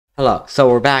Hello, so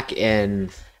we're back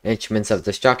in Instruments of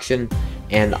Destruction,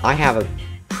 and I have a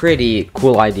pretty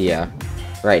cool idea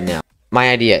right now.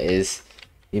 My idea is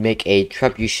you make a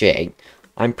trebuchet.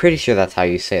 I'm pretty sure that's how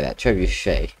you say that,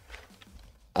 trebuchet.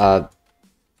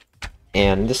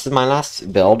 And this is my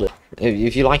last build.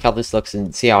 If you like how this looks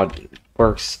and see how it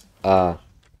works, how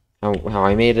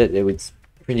I made it, it was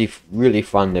really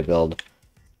fun to build.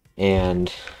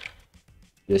 And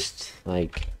just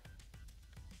like,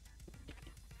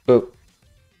 boop.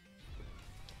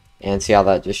 And see how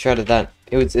that just shredded that?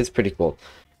 It's pretty cool.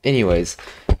 Anyways,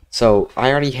 so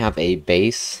I already have a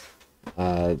base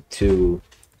to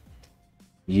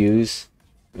use.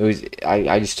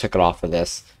 I just took it off of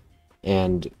this,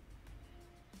 and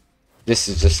this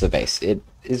is just the base. It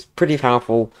is pretty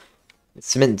powerful.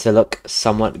 It's meant to look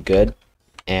somewhat good,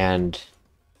 and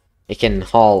it can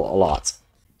haul a lot.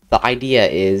 The idea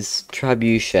is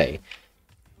trebuchet.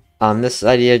 This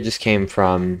idea just came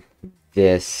from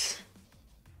this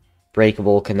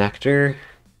breakable connector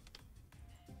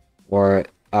or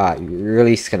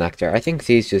release connector. I think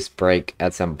these just break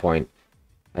at some point,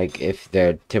 like if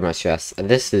they're too much stress.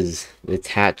 This is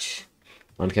attach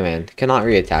on command. Cannot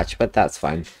reattach, but that's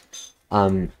fine.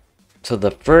 So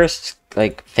the first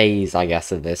like phase, I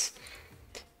guess, of this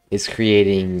is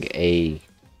creating a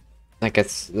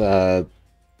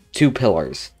two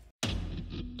pillars.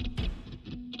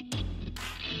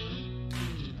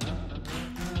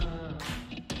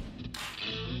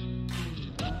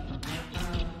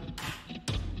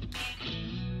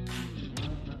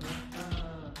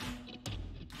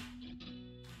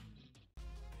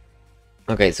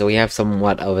 Okay, so we have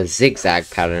somewhat of a zigzag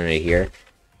pattern right here,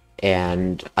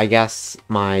 and I guess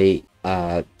my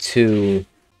two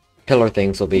pillar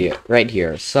things will be right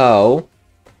here. So,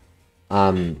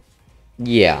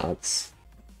 yeah, I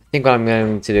think what I'm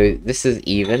going to do, this is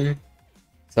even,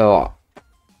 so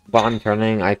what I'm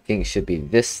turning I think should be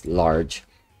this large,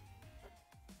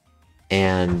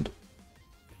 and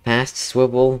fast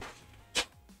swivel, I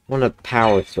want a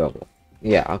power swivel,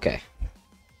 yeah, okay.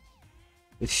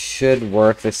 It should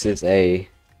work. This is a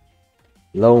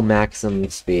low maximum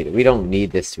speed. We don't need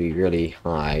this to be really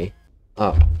high.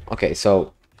 Oh, okay,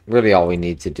 so really all we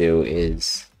need to do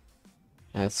is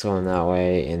that's going that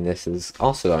way, and this is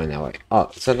also going that way.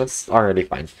 Oh, so that's already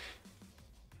fine.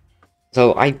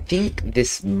 So I think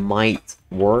this might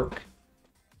work,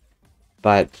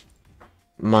 but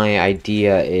my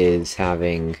idea is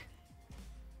having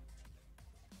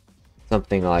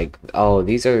something like, oh,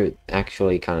 these are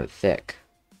actually kind of thick.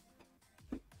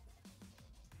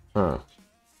 Huh.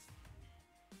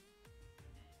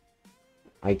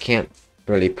 I can't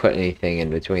really put anything in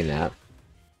between that.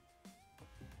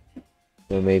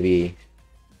 So maybe...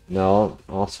 No,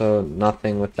 also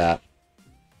nothing with that.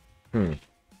 They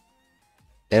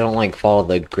don't like follow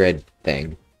the grid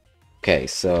thing. Okay,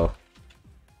 so...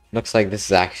 Looks like this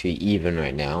is actually even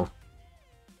right now.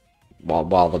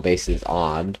 While the base is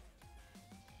odd.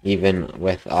 Even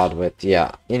with odd width,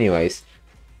 yeah. Anyways.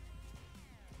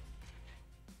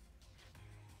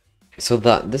 So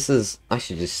this is, I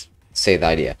should just say the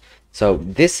idea. So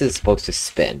this is supposed to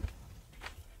spin.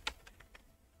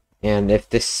 And if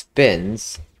this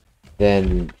spins,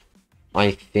 then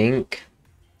I think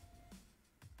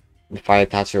if I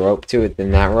attach a rope to it,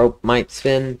 then that rope might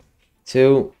spin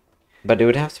too. But it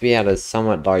would have to be at a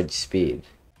somewhat large speed.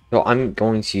 So I'm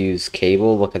going to use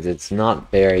cable because it's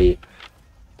not very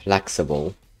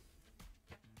flexible.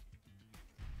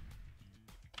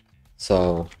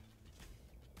 So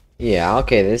yeah,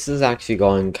 okay, this is actually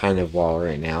going kind of well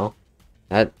right now.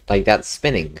 That's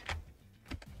spinning.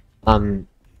 I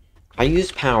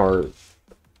use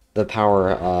the power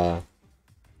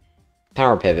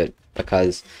pivot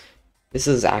because this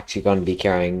is actually going to be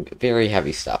carrying very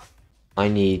heavy stuff. I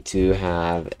need to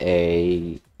have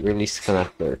a release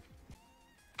connector.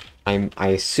 I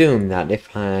assume that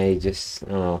if I just, I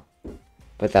don't know,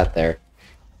 put that there,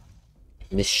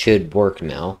 this should work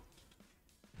now.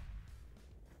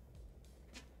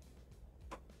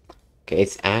 Okay,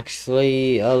 it's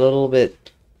actually a little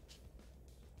bit...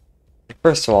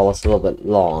 First of all, it's a little bit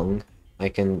long. I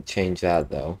can change that,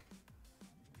 though.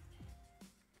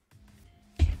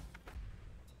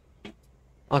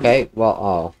 Okay,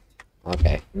 well, oh.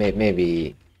 Okay,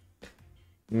 maybe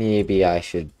I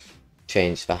should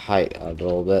change the height a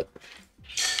little bit.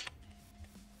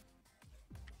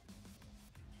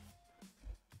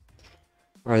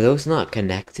 Are those not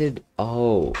connected?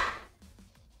 Oh.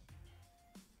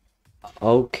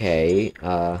 Okay,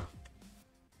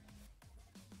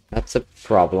 that's a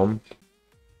problem.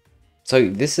 So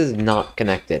this is not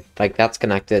connected. Like, that's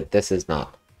connected, this is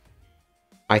not.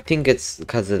 I think it's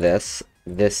because of this.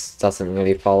 this doesn't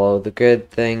really follow the grid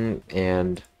thing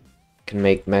and can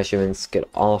make measurements get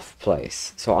off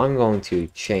place. So I'm going to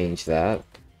change that.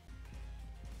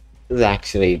 This is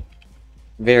actually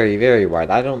very, very wide.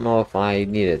 I don't know if I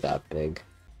need it that big.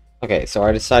 Okay, so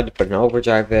I decided to put an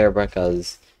overdrive there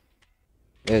because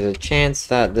there's a chance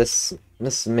that this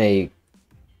may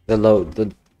the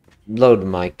load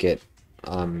might get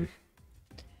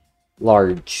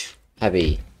large,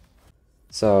 heavy.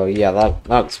 So yeah, that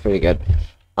looks pretty good.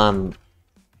 I'm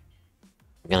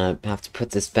gonna have to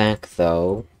put this back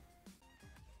though.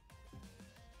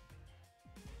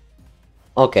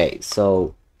 Okay,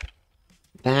 so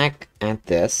back at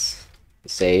this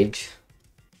stage,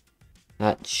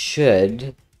 that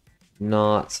should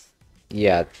not.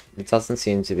 Yeah, it doesn't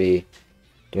seem to be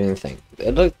doing anything.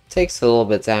 It takes a little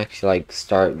bit to actually like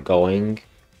start going.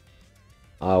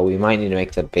 We might need to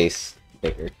make the base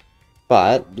bigger.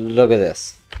 But look at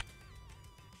this.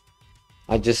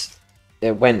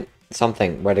 It went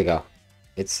something. Where'd it go?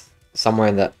 It's somewhere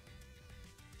in the.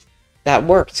 That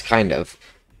worked kind of.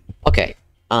 Okay.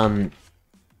 The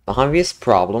obvious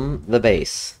problem, the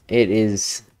base. It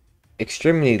is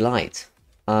extremely light.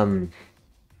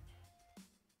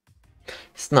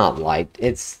 It's not light.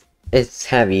 It's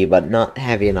heavy, but not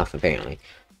heavy enough apparently.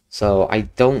 So I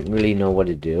don't really know what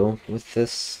to do with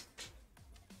this.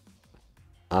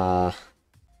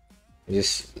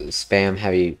 Just spam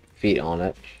heavy feet on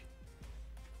it.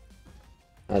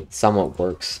 That somewhat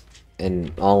works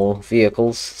in all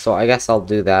vehicles, so I guess I'll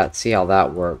do that, see how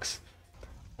that works.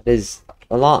 It is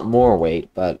a lot more weight,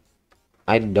 but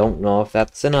I don't know if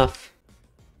that's enough.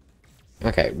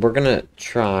 Okay, we're gonna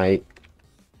try.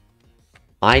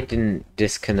 I didn't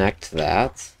disconnect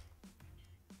that.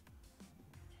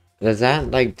 Does that,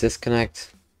 like,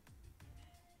 disconnect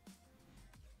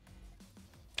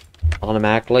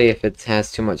automatically if it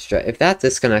has too much stress? If that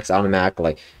disconnects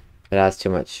automatically, if it has too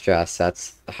much stress,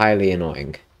 that's highly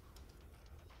annoying.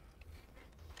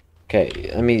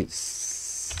 Okay, let me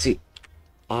see.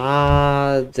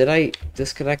 Did I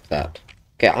disconnect that?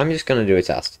 Okay, I'm just gonna do a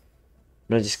test.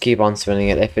 I'm gonna just keep on spinning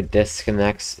it. If it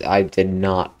disconnects, I did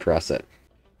not press it.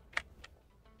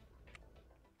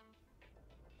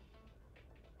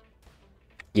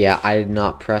 Yeah, I did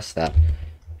not press that.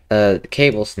 The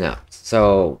cable snapped,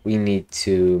 so we need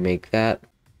to make that.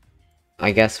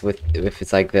 I guess if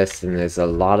it's like this, then there's a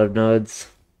lot of nodes,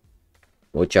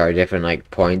 which are different like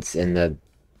points in the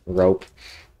rope.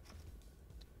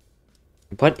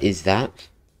 What is that?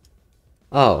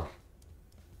 Oh,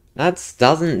 that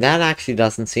actually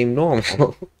doesn't seem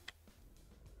normal.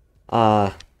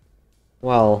 Well,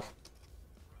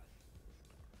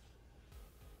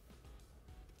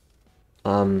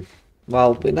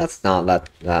 well, that's not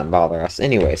that bother us.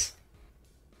 Anyways,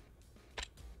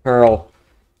 Pearl.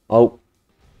 Oh,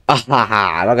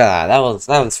 ah, look at that. That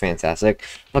was fantastic.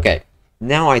 Okay,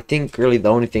 now I think really the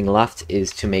only thing left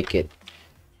is to make it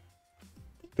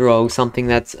throw something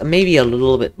that's maybe a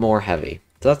little bit more heavy.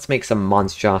 So let's make some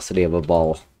monstrosity of a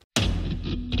ball.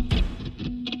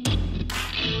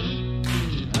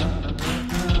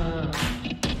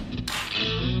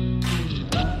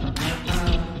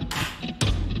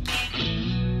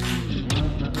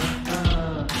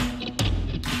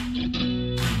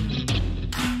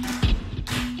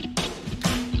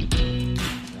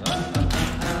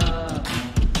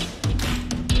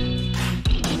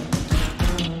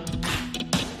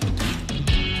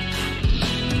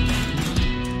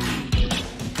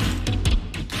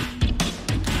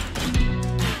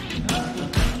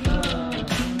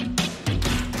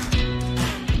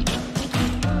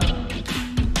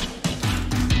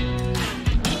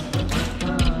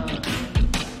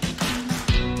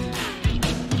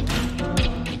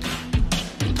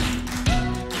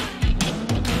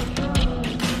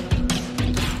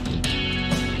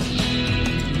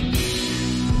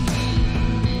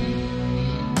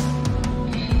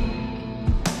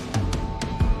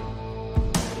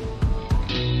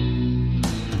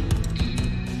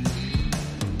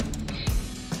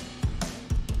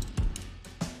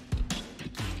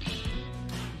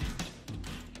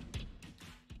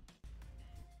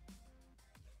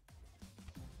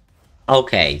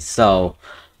 Okay, so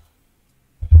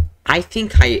I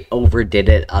think I overdid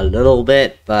it a little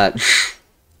bit, but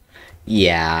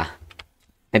yeah,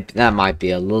 that might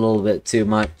be a little bit too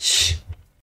much.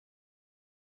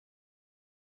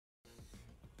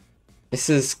 This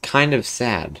is kind of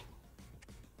sad.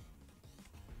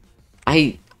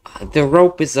 The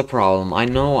rope is the problem. I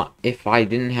know if I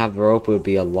didn't have the rope, it would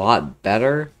be a lot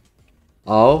better.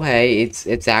 Oh, hey,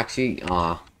 it's actually,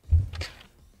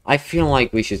 I feel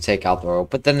like we should take out the rope,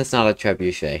 but then it's not a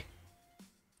trebuchet.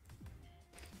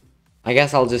 I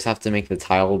guess I'll just have to make the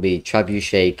title be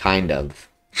Trebuchet kind of.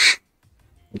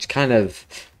 Which kind of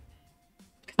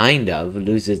makes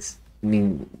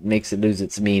it lose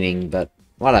its meaning, but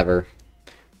whatever.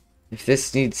 If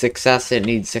this needs success, it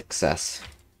needs success.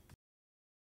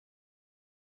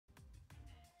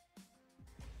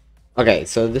 Okay,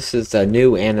 so this is a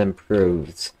new and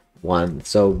improved one.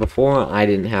 So before I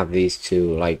didn't have these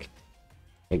two, like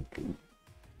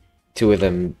two of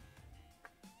them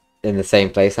in the same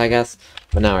place, I guess,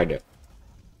 but now I do.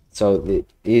 So it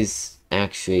is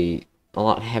actually a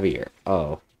lot heavier.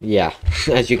 Oh, yeah,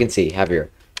 as you can see, heavier.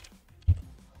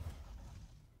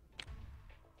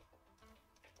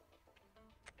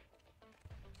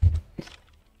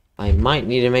 I might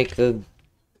need to make the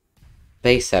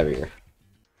base heavier.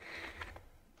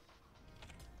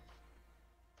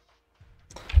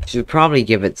 Should probably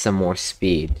give it some more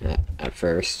speed at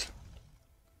first.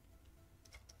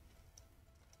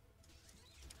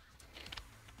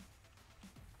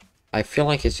 I feel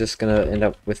like it's just gonna end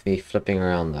up with me flipping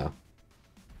around though.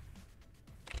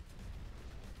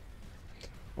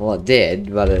 Well, it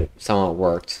did, but it somewhat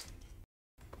worked.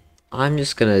 I'm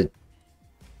just gonna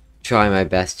try my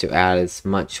best to add as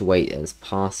much weight as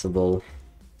possible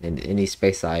in any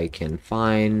space I can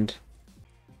find.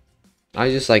 I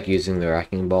just like using the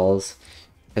wrecking balls,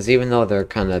 because even though they're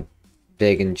kind of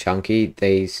big and chunky,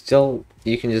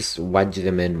 you can just wedge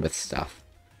them in with stuff.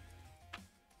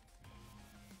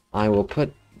 I will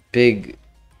put big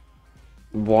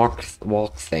walk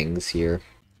things here.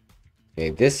 Okay,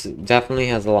 this definitely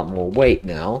has a lot more weight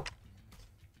now.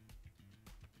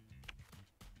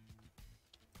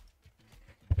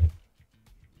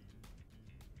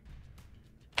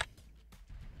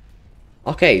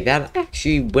 Okay, that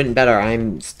actually went better.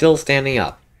 I'm still standing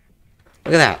up.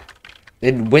 Look at that.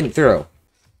 It went through.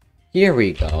 Here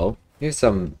we go. Here's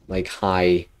some, like,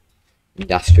 high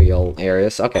industrial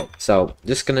areas. Okay, so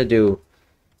just gonna do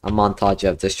a montage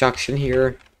of destruction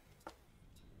here.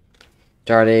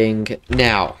 Starting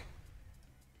now.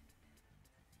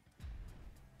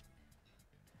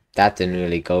 That didn't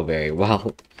really go very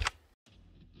well.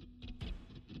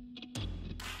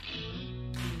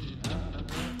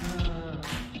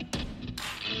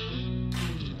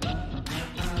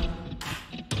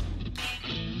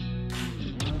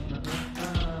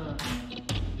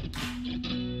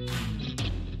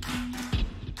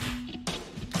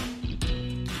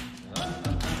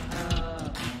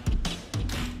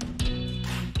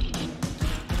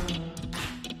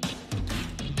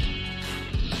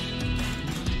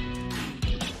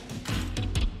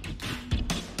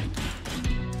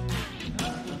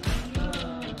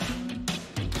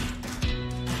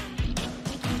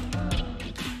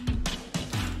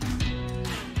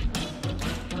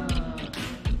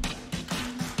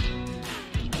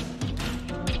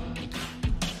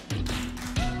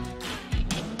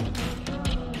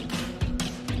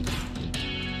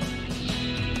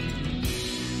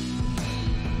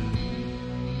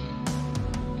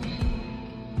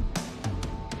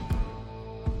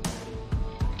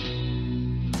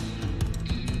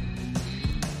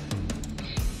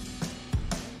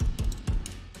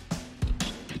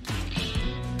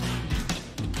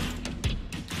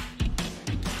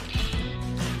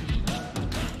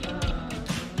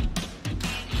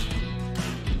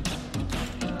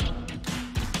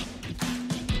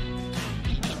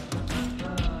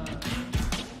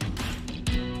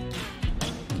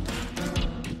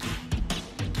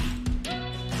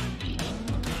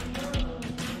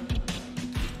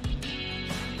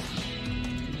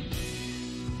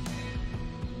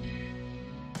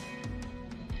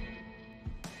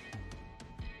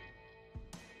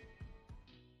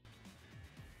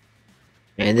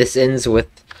 And this ends with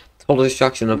total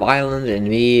destruction of island and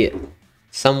me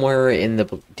somewhere in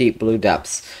the deep blue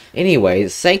depths.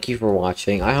 Anyways, thank you for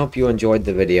watching. I hope you enjoyed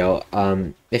the video.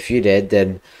 If you did,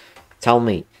 then tell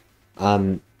me.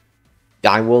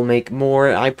 I will make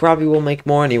more. I probably will make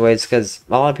more anyways, because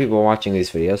a lot of people are watching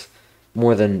these videos.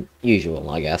 More than usual,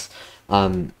 I guess.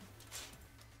 So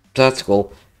that's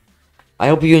cool. I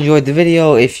hope you enjoyed the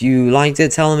video. If you liked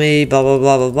it, tell me, blah, blah,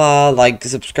 blah, blah, blah. Like,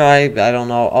 subscribe, I don't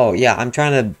know. Oh, yeah, I'm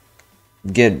trying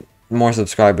to get more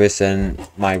subscribers than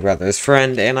my brother's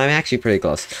friend, and I'm actually pretty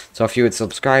close. So if you would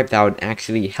subscribe, that would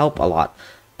actually help a lot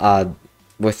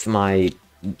with my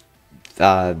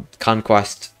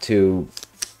conquest to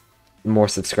more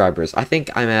subscribers. I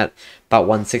think I'm at about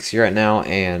 160 right now,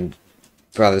 and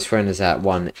brother's friend is at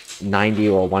 190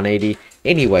 or 180.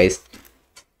 Anyways,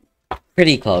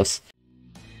 pretty close.